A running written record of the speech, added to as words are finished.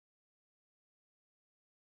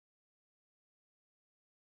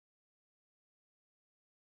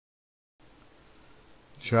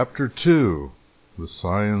Chapter 2. The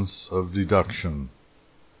Science of Deduction.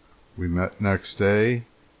 We met next day,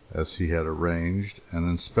 as he had arranged, and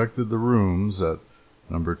inspected the rooms at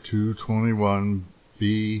number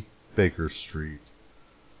 221B Baker Street,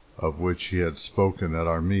 of which he had spoken at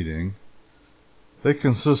our meeting. They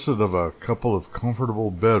consisted of a couple of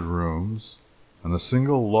comfortable bedrooms and a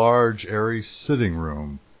single large, airy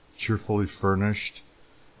sitting-room, cheerfully furnished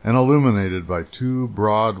and illuminated by two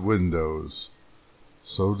broad windows.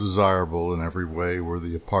 So desirable in every way were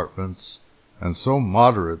the apartments, and so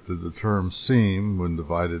moderate did the terms seem when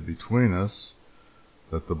divided between us,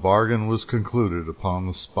 that the bargain was concluded upon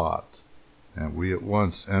the spot, and we at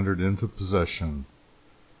once entered into possession.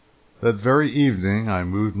 That very evening I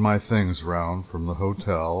moved my things round from the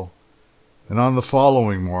hotel, and on the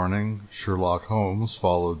following morning Sherlock Holmes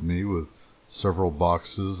followed me with several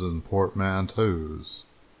boxes and portmanteaus.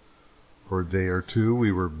 For a day or two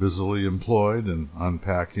we were busily employed in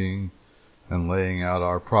unpacking and laying out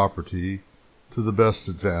our property to the best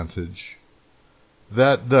advantage.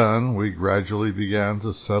 That done, we gradually began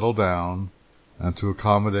to settle down and to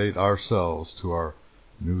accommodate ourselves to our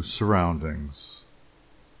new surroundings.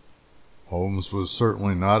 Holmes was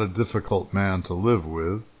certainly not a difficult man to live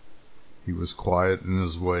with. He was quiet in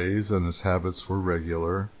his ways, and his habits were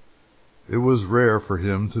regular. It was rare for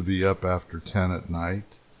him to be up after 10 at night,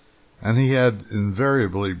 and he had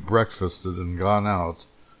invariably breakfasted and gone out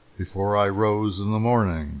before I rose in the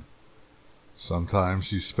morning. Sometimes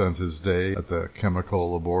he spent his day at the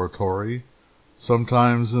chemical laboratory,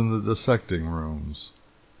 sometimes in the dissecting rooms,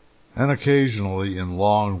 and occasionally in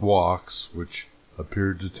long walks which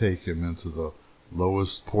appeared to take him into the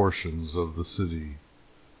lowest portions of the city.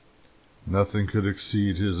 Nothing could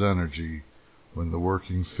exceed his energy when the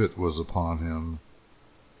working fit was upon him,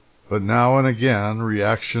 but now and again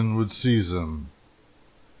reaction would seize him,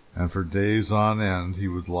 and for days on end he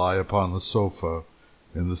would lie upon the sofa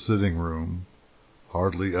in the sitting-room,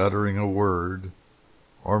 hardly uttering a word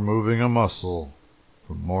or moving a muscle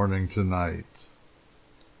from morning to night.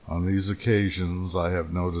 On these occasions I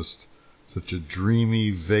have noticed such a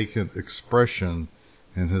dreamy, vacant expression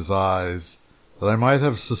in his eyes that I might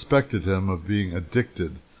have suspected him of being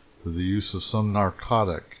addicted to the use of some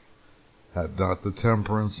narcotic, had not the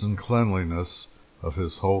temperance and cleanliness of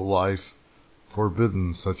his whole life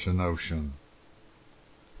forbidden such a notion.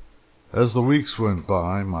 As the weeks went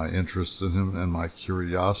by, my interest in him and my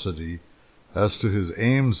curiosity as to his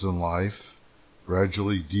aims in life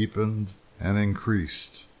gradually deepened and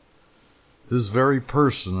increased. His very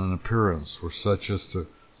person and appearance were such as to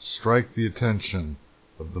strike the attention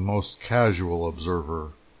of the most casual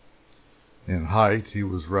observer. In height he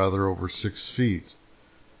was rather over 6 feet,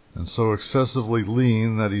 and so excessively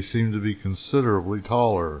lean that he seemed to be considerably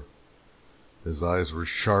taller. His eyes were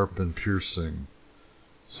sharp and piercing,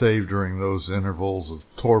 save during those intervals of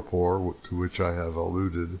torpor to which I have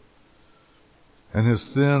alluded, and his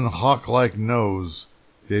thin, hawk-like nose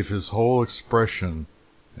gave his whole expression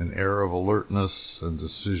an air of alertness and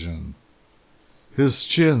decision. His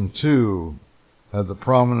chin, too, had the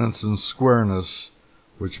prominence and squareness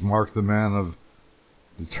which mark the man of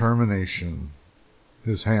determination.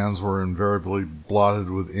 His hands were invariably blotted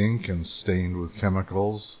with ink and stained with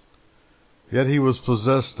chemicals, yet he was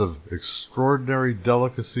possessed of extraordinary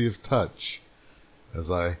delicacy of touch, as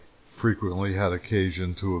I frequently had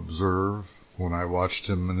occasion to observe when I watched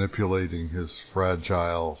him manipulating his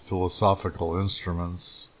fragile philosophical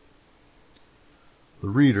instruments. The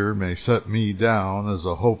reader may set me down as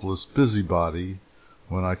a hopeless busybody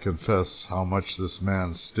when I confess how much this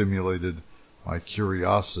man stimulated my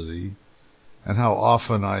curiosity, and how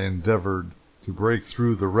often I endeavored to break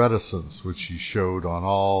through the reticence which he showed on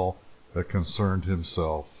all that concerned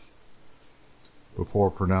himself.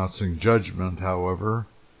 Before pronouncing judgment, however,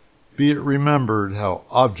 be it remembered how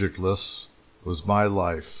objectless was my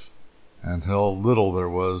life, and how little there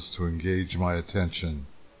was to engage my attention.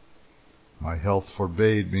 My health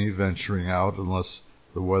forbade me venturing out unless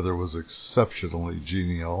the weather was exceptionally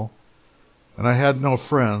genial, and I had no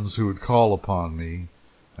friends who would call upon me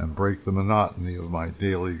and break the monotony of my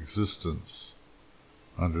daily existence.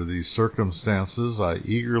 Under these circumstances I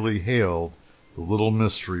eagerly hailed the little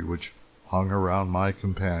mystery which hung around my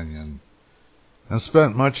companion, and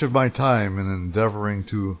spent much of my time in endeavoring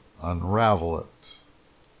to unravel it.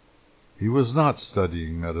 He was not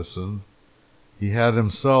studying medicine. He had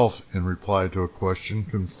himself, in reply to a question,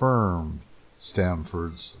 confirmed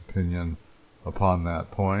Stamford's opinion upon that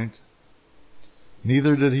point.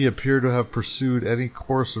 Neither did he appear to have pursued any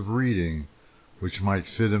course of reading which might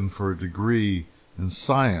fit him for a degree in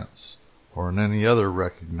science or in any other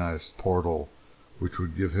recognized portal which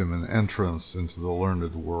would give him an entrance into the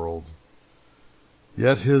learned world.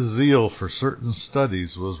 Yet his zeal for certain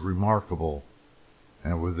studies was remarkable,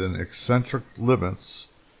 and within eccentric limits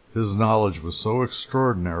his knowledge was so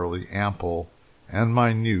extraordinarily ample and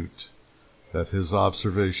minute that his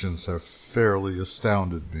observations have fairly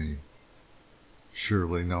astounded me.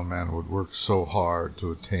 Surely no man would work so hard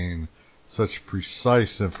to attain such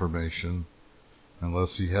precise information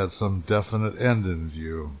unless he had some definite end in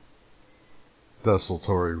view.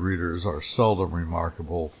 Desultory readers are seldom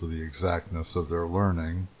remarkable for the exactness of their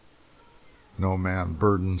learning. No man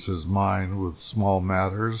burdens his mind with small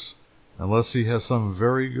matters unless he has some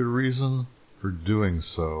very good reason for doing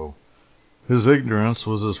so. His ignorance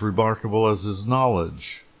was as remarkable as his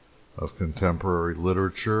knowledge. Of contemporary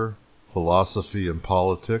literature, philosophy, and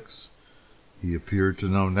politics, he appeared to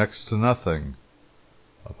know next to nothing.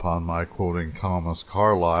 Upon my quoting Thomas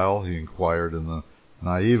Carlyle, he inquired in the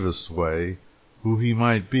naivest way who he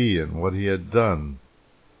might be and what he had done.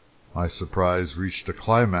 My surprise reached a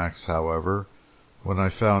climax, however, when I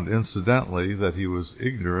found incidentally that he was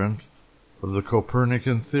ignorant of the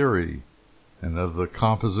Copernican theory and of the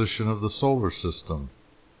composition of the solar system.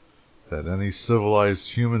 That any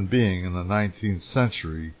civilized human being in the 19th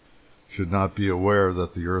century should not be aware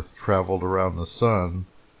that the earth traveled around the sun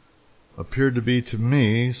appeared to be to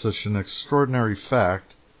me such an extraordinary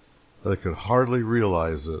fact that I could hardly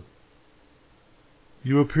realize it.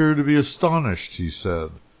 "You appear to be astonished," he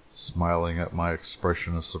said, smiling at my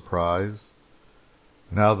expression of surprise.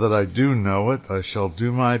 "Now that I do know it, I shall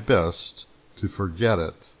do my best to forget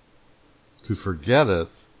it." "To forget it?"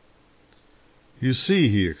 "You see,"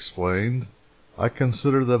 he explained, "I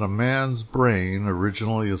consider that a man's brain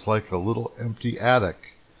originally is like a little empty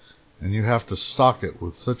attic, and you have to stock it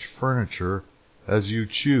with such furniture as you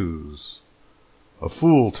choose. A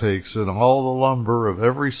fool takes in all the lumber of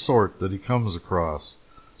every sort that he comes across,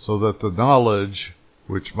 so that the knowledge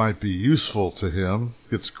which might be useful to him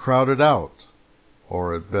gets crowded out,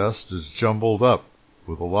 or at best is jumbled up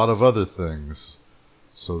with a lot of other things,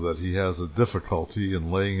 so that he has a difficulty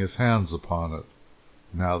in laying his hands upon it.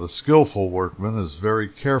 Now the skillful workman is very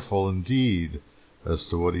careful indeed as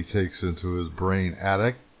to what he takes into his brain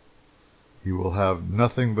attic. He will have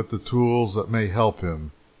nothing but the tools that may help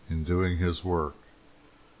him in doing his work.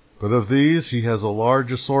 But of these he has a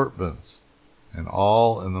large assortment, and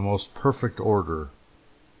all in the most perfect order.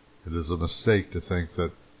 It is a mistake to think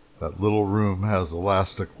that that little room has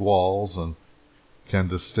elastic walls and can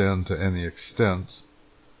distend to any extent.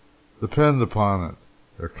 Depend upon it,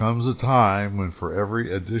 there comes a time when for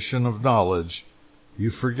every addition of knowledge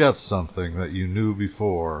you forget something that you knew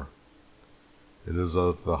before. It is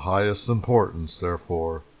of the highest importance,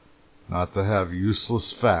 therefore, not to have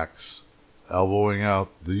useless facts elbowing out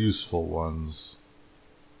the useful ones."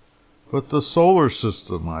 "But the solar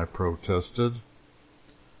system," I protested.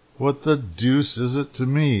 "What the deuce is it to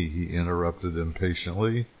me?" he interrupted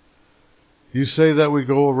impatiently. "You say that we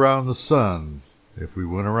go around the sun. If we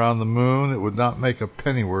went around the moon, it would not make a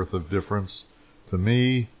pennyworth of difference to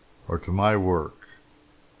me or to my work."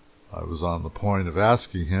 I was on the point of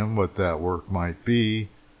asking him what that work might be,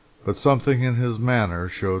 but something in his manner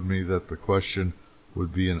showed me that the question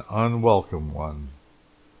would be an unwelcome one.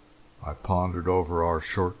 I pondered over our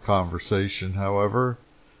short conversation, however,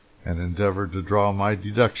 and endeavored to draw my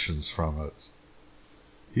deductions from it.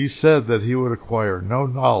 He said that he would acquire no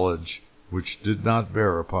knowledge which did not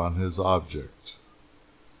bear upon his object.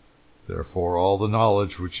 Therefore all the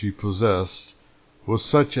knowledge which he possessed was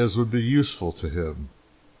such as would be useful to him.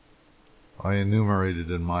 I enumerated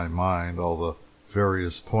in my mind all the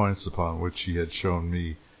various points upon which he had shown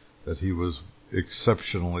me that he was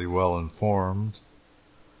exceptionally well informed.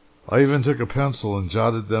 I even took a pencil and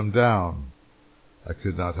jotted them down. I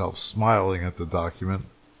could not help smiling at the document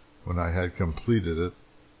when I had completed it.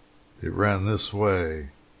 It ran this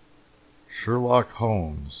way: Sherlock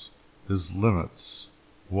Holmes, his limits: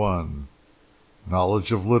 1.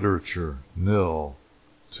 Knowledge of literature, nil.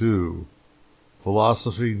 2.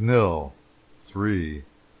 Philosophy, nil. 3.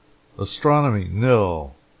 Astronomy,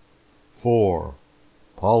 nil. 4.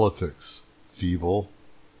 Politics, feeble.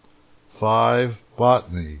 5.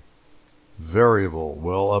 Botany, variable,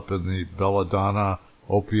 well up in the belladonna,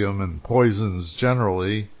 opium, and poisons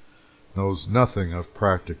generally, knows nothing of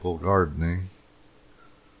practical gardening.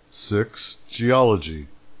 6. Geology,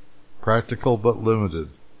 practical but limited,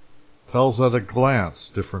 tells at a glance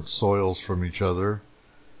different soils from each other.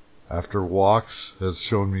 After walks has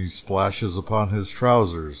shown me splashes upon his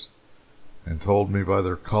trousers, and told me by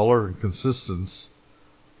their color and consistence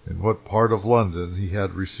in what part of London he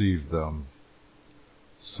had received them.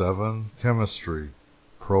 7. Chemistry,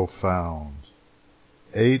 profound.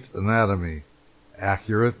 8. Anatomy,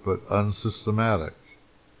 accurate but unsystematic.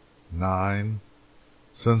 9.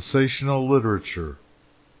 Sensational literature,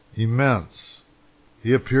 immense.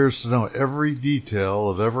 He appears to know every detail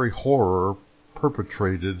of every horror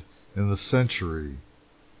perpetrated in the century.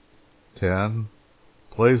 10.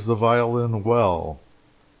 Plays the violin well.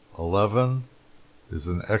 11. Is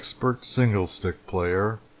an expert single-stick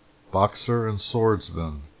player, boxer, and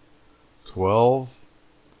swordsman. 12.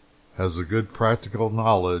 Has a good practical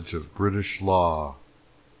knowledge of British law.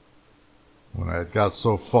 When I had got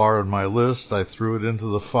so far in my list, I threw it into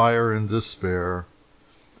the fire in despair.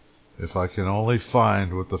 If I can only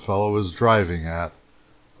find what the fellow is driving at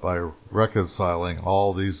by reconciling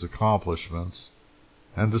all these accomplishments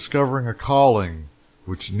and discovering a calling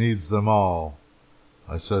which needs them all,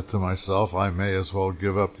 I said to myself, I may as well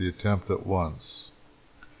give up the attempt at once.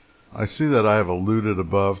 I see that I have alluded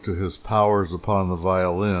above to his powers upon the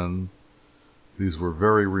violin. These were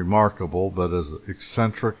very remarkable, but as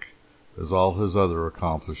eccentric as all his other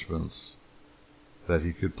accomplishments. That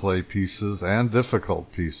he could play pieces, and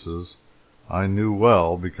difficult pieces, I knew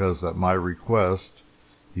well, because at my request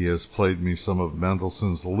he has played me some of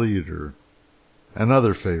Mendelssohn's Lieder and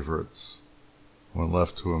other favorites. When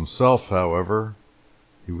left to himself, however,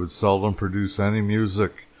 he would seldom produce any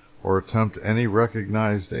music or attempt any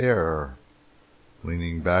recognized air.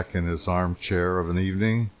 Leaning back in his armchair of an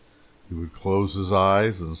evening, he would close his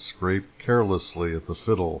eyes and scrape carelessly at the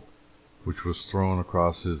fiddle which was thrown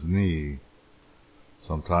across his knee.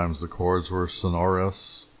 Sometimes the chords were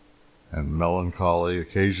sonorous and melancholy.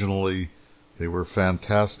 Occasionally they were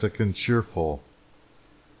fantastic and cheerful.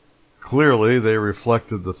 Clearly they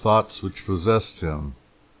reflected the thoughts which possessed him,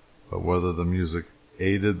 but whether the music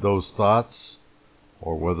aided those thoughts,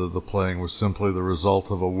 or whether the playing was simply the result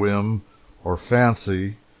of a whim or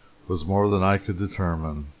fancy, was more than I could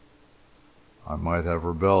determine. I might have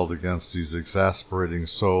rebelled against these exasperating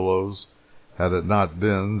solos, had it not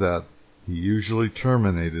been that he usually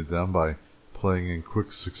terminated them by playing in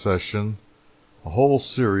quick succession a whole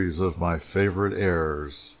series of my favorite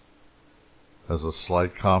airs, as a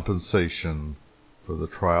slight compensation for the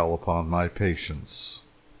trial upon my patience.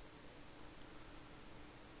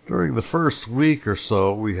 During the first week or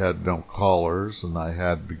so we had no callers, and I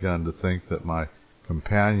had begun to think that my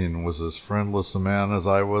companion was as friendless a man as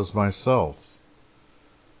I was myself.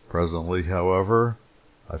 Presently, however,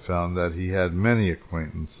 I found that he had many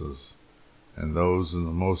acquaintances, and those in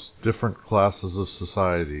the most different classes of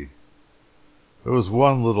society. There was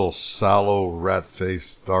one little sallow,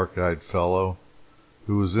 rat-faced, dark-eyed fellow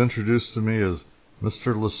who was introduced to me as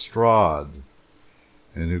Mr. Lestrade,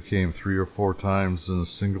 and who came 3 or 4 times in a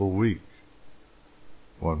single week.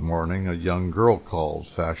 One morning a young girl called,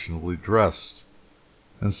 fashionably dressed,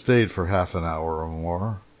 and stayed for half an hour or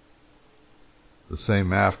more. The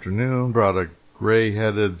same afternoon brought a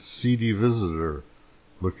gray-headed, seedy visitor,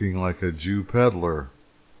 looking like a Jew peddler,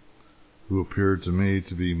 who appeared to me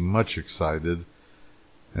to be much excited,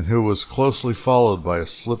 and who was closely followed by a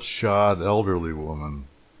slipshod elderly woman.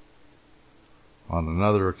 On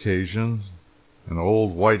another occasion, an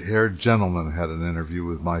old white-haired gentleman had an interview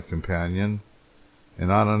with my companion,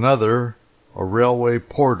 and on another, a railway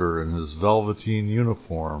porter in his velveteen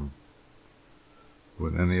uniform.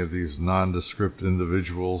 When any of these nondescript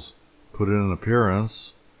individuals put in an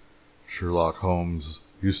appearance, Sherlock Holmes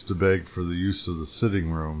used to beg for the use of the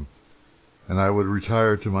sitting-room, and I would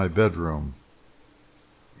retire to my bedroom.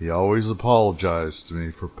 He always apologized to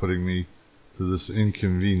me for putting me to this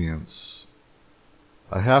inconvenience.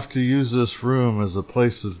 "I have to use this room as a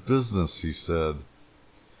place of business," he said,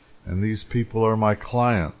 "and these people are my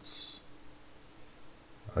clients."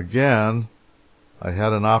 Again, I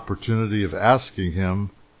had an opportunity of asking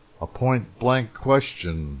him a point-blank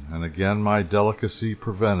question, and again my delicacy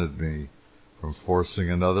prevented me from forcing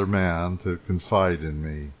another man to confide in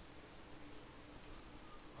me.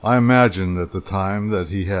 I imagined at the time that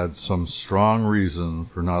he had some strong reason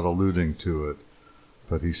for not alluding to it,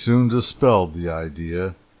 but he soon dispelled the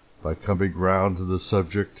idea by coming round to the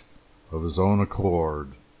subject of his own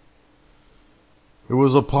accord. It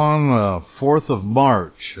was upon the 4th of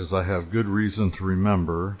March, as I have good reason to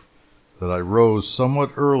remember, that I rose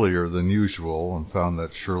somewhat earlier than usual and found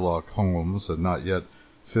that Sherlock Holmes had not yet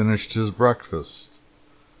finished his breakfast.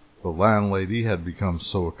 The landlady had become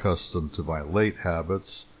so accustomed to my late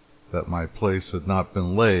habits that my place had not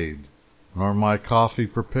been laid, nor my coffee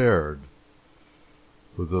prepared.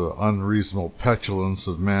 With the unreasonable petulance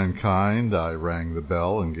of mankind, I rang the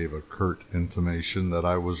bell and gave a curt intimation that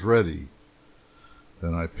I was ready.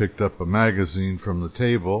 Then I picked up a magazine from the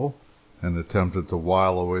table and attempted to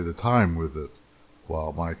while away the time with it,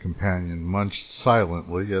 while my companion munched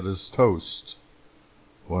silently at his toast.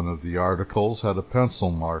 One of the articles had a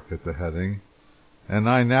pencil mark at the heading, and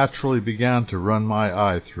I naturally began to run my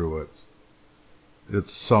eye through it.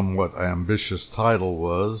 Its somewhat ambitious title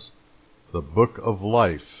was The Book of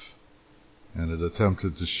Life, and it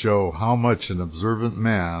attempted to show how much an observant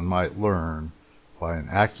man might learn by an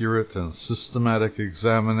accurate and systematic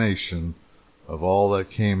examination of all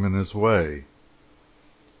that came in his way.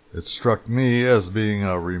 It struck me as being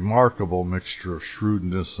a remarkable mixture of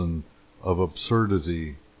shrewdness and of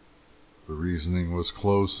absurdity. The reasoning was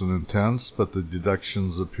close and intense, but the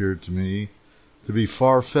deductions appeared to me to be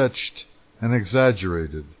far-fetched and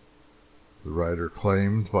exaggerated. The writer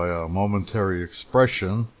claimed by a momentary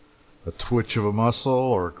expression, a twitch of a muscle,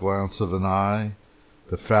 or a glance of an eye,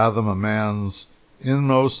 to fathom a man's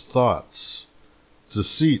inmost thoughts.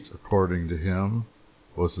 Deceit, according to him,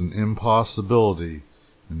 was an impossibility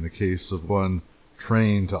in the case of one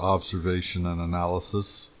trained to observation and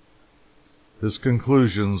analysis. His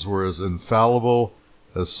conclusions were as infallible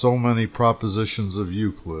as so many propositions of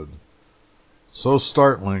Euclid. So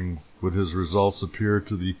startling would his results appear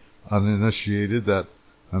to the uninitiated that,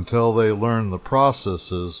 until they learned the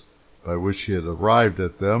processes by which he had arrived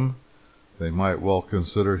at them, they might well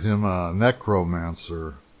consider him a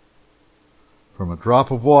necromancer. From a drop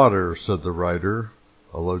of water, said the writer,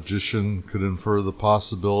 a logician could infer the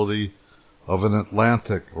possibility of an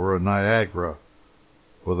Atlantic or a Niagara,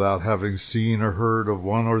 without having seen or heard of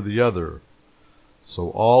one or the other. So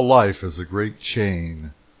all life is a great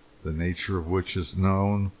chain, the nature of which is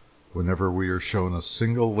known whenever we are shown a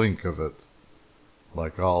single link of it.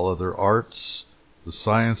 Like all other arts, the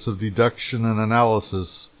science of deduction and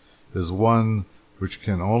analysis is one which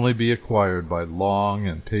can only be acquired by long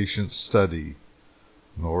and patient study,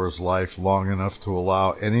 nor is life long enough to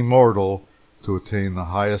allow any mortal to attain the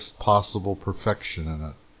highest possible perfection in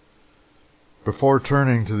it. Before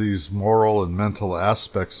turning to these moral and mental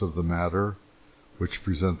aspects of the matter, which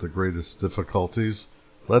present the greatest difficulties,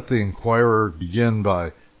 let the inquirer begin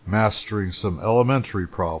by mastering some elementary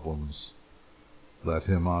problems. Let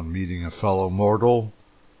him, on meeting a fellow mortal,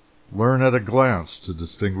 learn at a glance to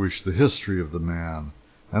distinguish the history of the man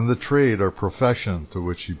and the trade or profession to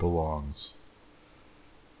which he belongs.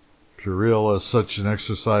 Puerile as such an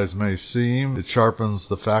exercise may seem, it sharpens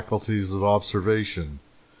the faculties of observation,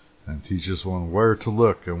 and teaches one where to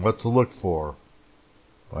look and what to look for.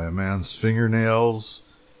 By a man's fingernails,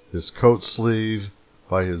 his coat sleeve,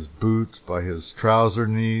 by his boot, by his trouser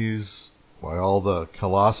knees, by all the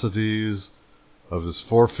callosities of his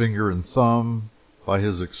forefinger and thumb, by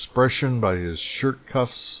his expression, by his shirt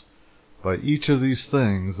cuffs, by each of these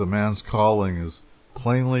things a man's calling is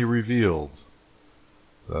plainly revealed.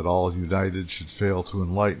 That all united should fail to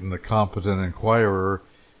enlighten the competent inquirer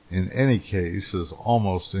in any case is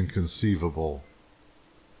almost inconceivable.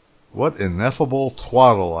 "What ineffable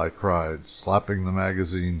twaddle!" I cried, slapping the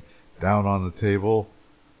magazine down on the table.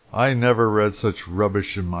 "I never read such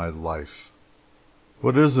rubbish in my life."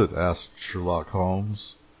 "What is it?" asked Sherlock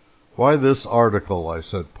Holmes. "Why, this article," I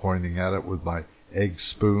said, pointing at it with my egg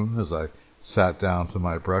spoon as I sat down to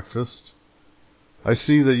my breakfast. "I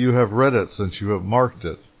see that you have read it since you have marked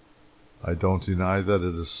it. I don't deny that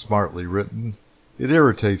it is smartly written. It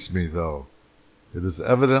irritates me, though. It is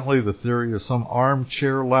evidently the theory of some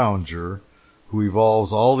armchair lounger who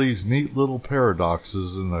evolves all these neat little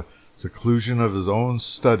paradoxes in the seclusion of his own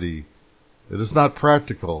study. It is not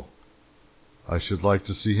practical. I should like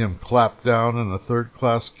to see him clapped down in a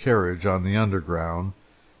third-class carriage on the Underground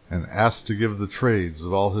and asked to give the trades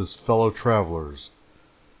of all his fellow travelers.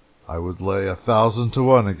 I would lay 1,000 to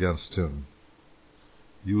 1 against him."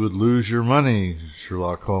 "You would lose your money,"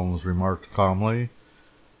 Sherlock Holmes remarked calmly.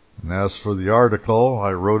 "And as for the article,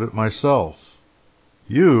 I wrote it myself."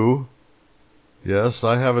 "You?" "Yes,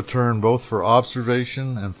 I have a turn both for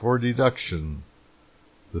observation and for deduction.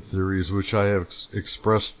 The theories which I have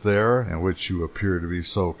expressed there, and which you appear to be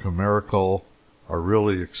so chimerical, are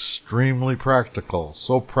really extremely practical,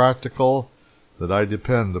 so practical that I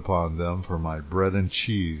depend upon them for my bread and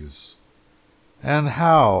cheese." "And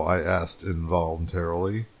how?" I asked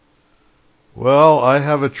involuntarily. "Well, I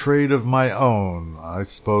have a trade of my own. I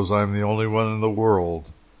suppose I'm the only one in the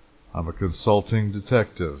world. I'm a consulting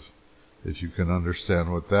detective, if you can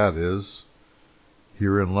understand what that is.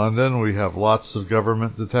 Here in London we have lots of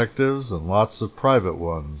government detectives and lots of private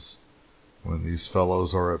ones. When these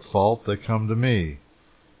fellows are at fault, they come to me,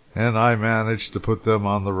 and I manage to put them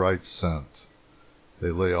on the right scent. They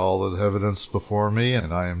lay all the evidence before me,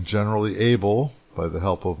 and I am generally able, by the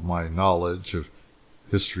help of my knowledge of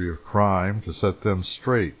history of crime, to set them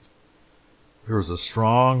straight. There is a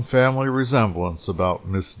strong family resemblance about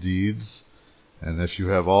misdeeds, and if you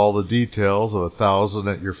have all the details of 1,000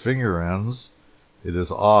 at your finger ends, it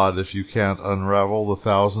is odd if you can't unravel the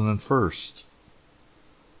 1,001st.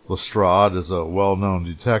 Lestrade is a well-known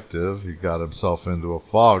detective. He got himself into a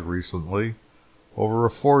fog recently over a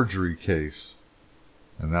forgery case,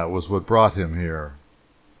 and that was what brought him here.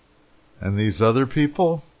 And these other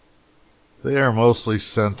people? They are mostly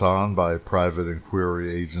sent on by private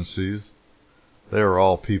inquiry agencies. They are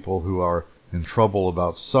all people who are in trouble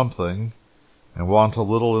about something and want a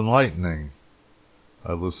little enlightening.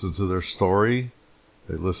 I listen to their story,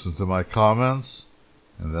 they listen to my comments,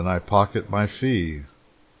 and then I pocket my fee.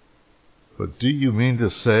 But do you mean to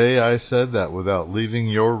say, I said, that without leaving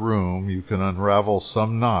your room you can unravel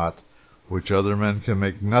some knot which other men can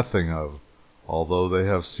make nothing of, although they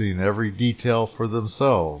have seen every detail for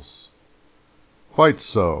themselves? Quite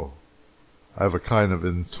so. I have a kind of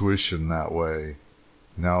intuition that way.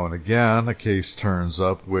 Now and again a case turns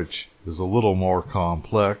up which is a little more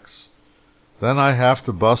complex. Then I have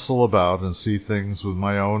to bustle about and see things with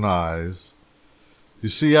my own eyes. You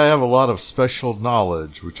see, I have a lot of special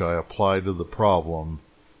knowledge which I apply to the problem,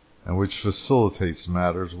 and which facilitates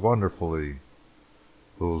matters wonderfully.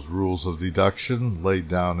 Those rules of deduction laid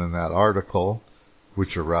down in that article,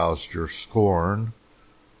 which aroused your scorn,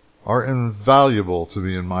 are invaluable to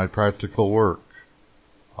me in my practical work.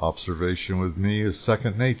 Observation with me is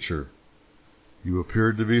second nature. You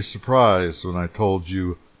appeared to be surprised when I told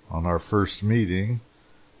you on our first meeting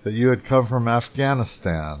that you had come from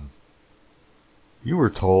Afghanistan. You were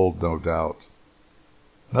told, no doubt.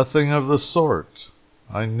 Nothing of the sort.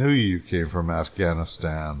 I knew you came from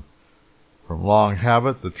Afghanistan. From long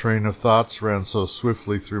habit, the train of thoughts ran so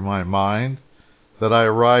swiftly through my mind that I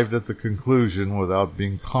arrived at the conclusion without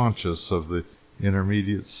being conscious of the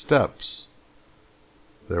intermediate steps.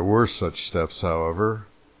 There were such steps, however.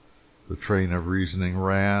 The train of reasoning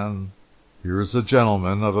ran, here is a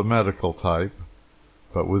gentleman of a medical type,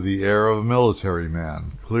 but with the air of a military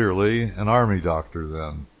man, clearly an army doctor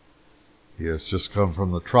then. He has just come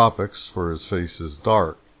from the tropics, for his face is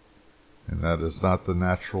dark, and that is not the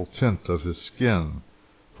natural tint of his skin,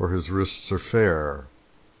 for his wrists are fair.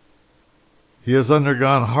 He has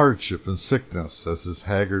undergone hardship and sickness, as his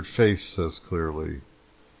haggard face says clearly.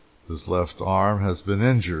 His left arm has been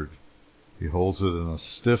injured. He holds it in a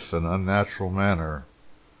stiff and unnatural manner.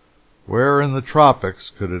 Where in the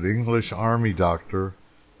tropics could an English army doctor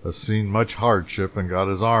have seen much hardship and got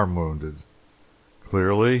his arm wounded?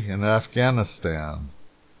 Clearly in Afghanistan.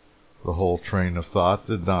 The whole train of thought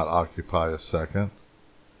did not occupy a second.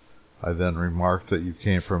 I then remarked that you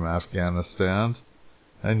came from Afghanistan,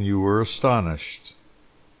 and you were astonished.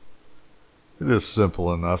 It is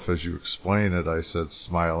simple enough as you explain it, I said,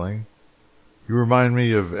 smiling. You remind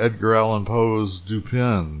me of Edgar Allan Poe's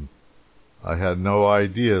Dupin. I had no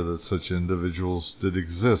idea that such individuals did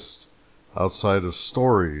exist outside of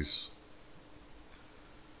stories.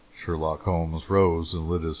 Sherlock Holmes rose and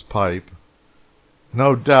lit his pipe.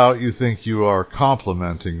 No doubt you think you are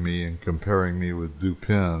complimenting me in comparing me with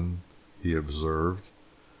Dupin, he observed.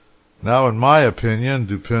 Now, in my opinion,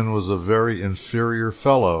 Dupin was a very inferior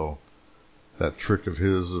fellow. That trick of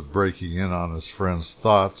his of breaking in on his friend's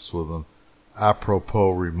thoughts with an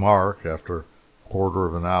apropos remark after quarter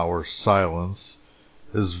of an hour's silence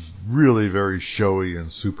is really very showy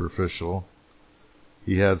and superficial.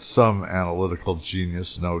 He had some analytical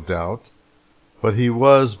genius, no doubt, but he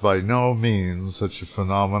was by no means such a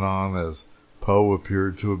phenomenon as Poe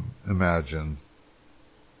appeared to imagine.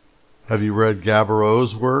 Have you read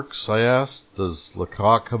Gaboriau's works? I asked. Does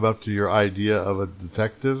Lecoq come up to your idea of a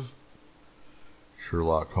detective?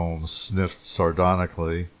 Sherlock Holmes sniffed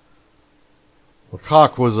sardonically.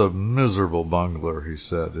 Lecoq was a miserable bungler, he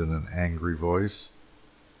said in an angry voice.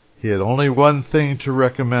 He had only one thing to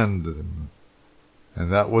recommend him,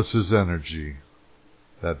 and that was his energy.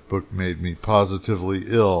 That book made me positively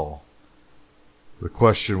ill. The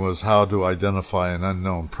question was how to identify an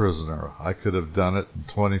unknown prisoner. I could have done it in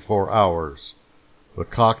 24 hours.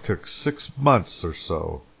 Lecoq took 6 months or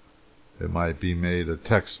so. It might be made a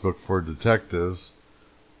textbook for detectives,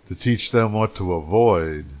 to teach them what to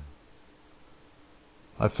avoid.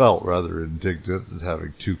 I felt rather indignant at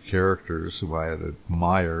having two characters whom I had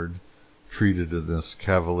admired treated in this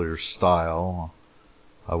cavalier style.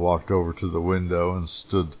 I walked over to the window and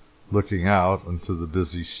stood looking out into the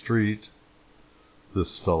busy street.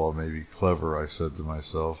 This fellow may be clever, I said to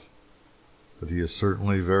myself, but he is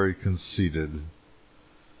certainly very conceited.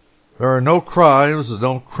 There are no crimes and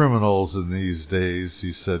no criminals in these days,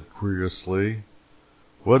 he said curiously.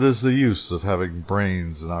 What is the use of having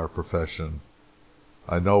brains in our profession?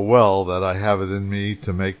 I know well that I have it in me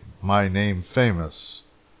to make my name famous.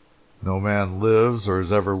 No man lives or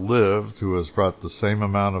has ever lived who has brought the same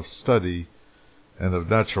amount of study and of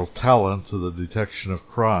natural talent to the detection of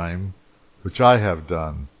crime which I have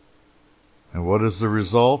done. And what is the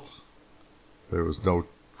result? There was no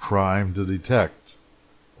crime to detect,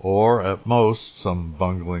 or, at most, some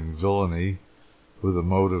bungling villainy with a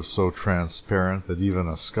motive so transparent that even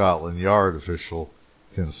a Scotland Yard official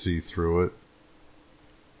can see through it.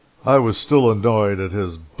 I was still annoyed at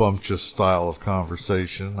his bumptious style of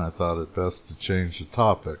conversation. I thought it best to change the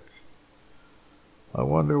topic. "I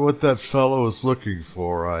wonder what that fellow is looking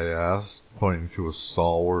for?" I asked, pointing to a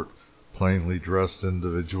stalwart, plainly dressed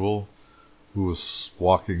individual who was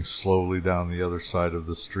walking slowly down the other side of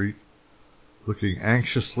the street, looking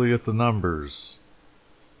anxiously at the numbers.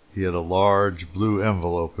 He had a large blue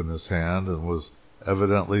envelope in his hand and was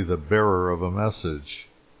evidently the bearer of a message.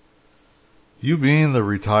 "You mean the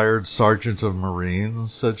retired sergeant of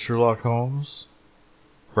marines?" said Sherlock Holmes.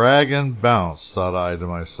 "Brag and bounce," thought I to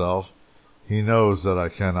myself. "He knows that I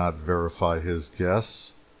cannot verify his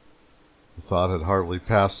guess." The thought had hardly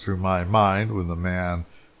passed through my mind when the man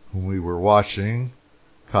whom we were watching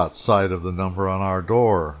caught sight of the number on our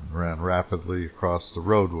door and ran rapidly across the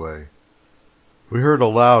roadway. We heard a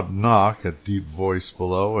loud knock, a deep voice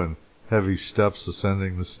below, and heavy steps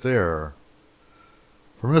ascending the stair.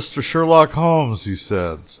 "For Mr. Sherlock Holmes," he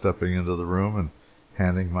said, stepping into the room and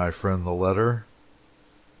handing my friend the letter.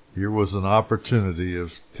 Here was an opportunity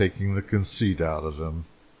of taking the conceit out of him.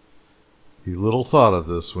 He little thought of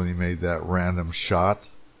this when he made that random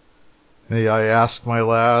shot. "May I ask, my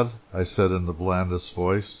lad," I said in the blandest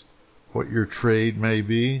voice, "what your trade may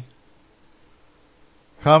be?"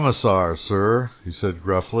 "Commissar, sir," he said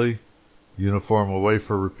gruffly, "uniform away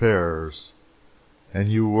for repairs." "And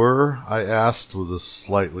you were?" I asked, with a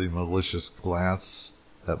slightly malicious glance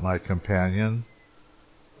at my companion.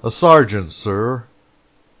 "A sergeant, sir.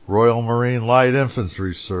 Royal Marine Light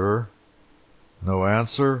Infantry, sir." No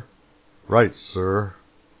answer? "Right, sir."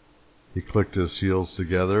 He clicked his heels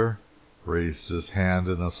together, raised his hand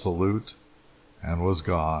in a salute, and was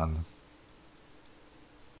gone.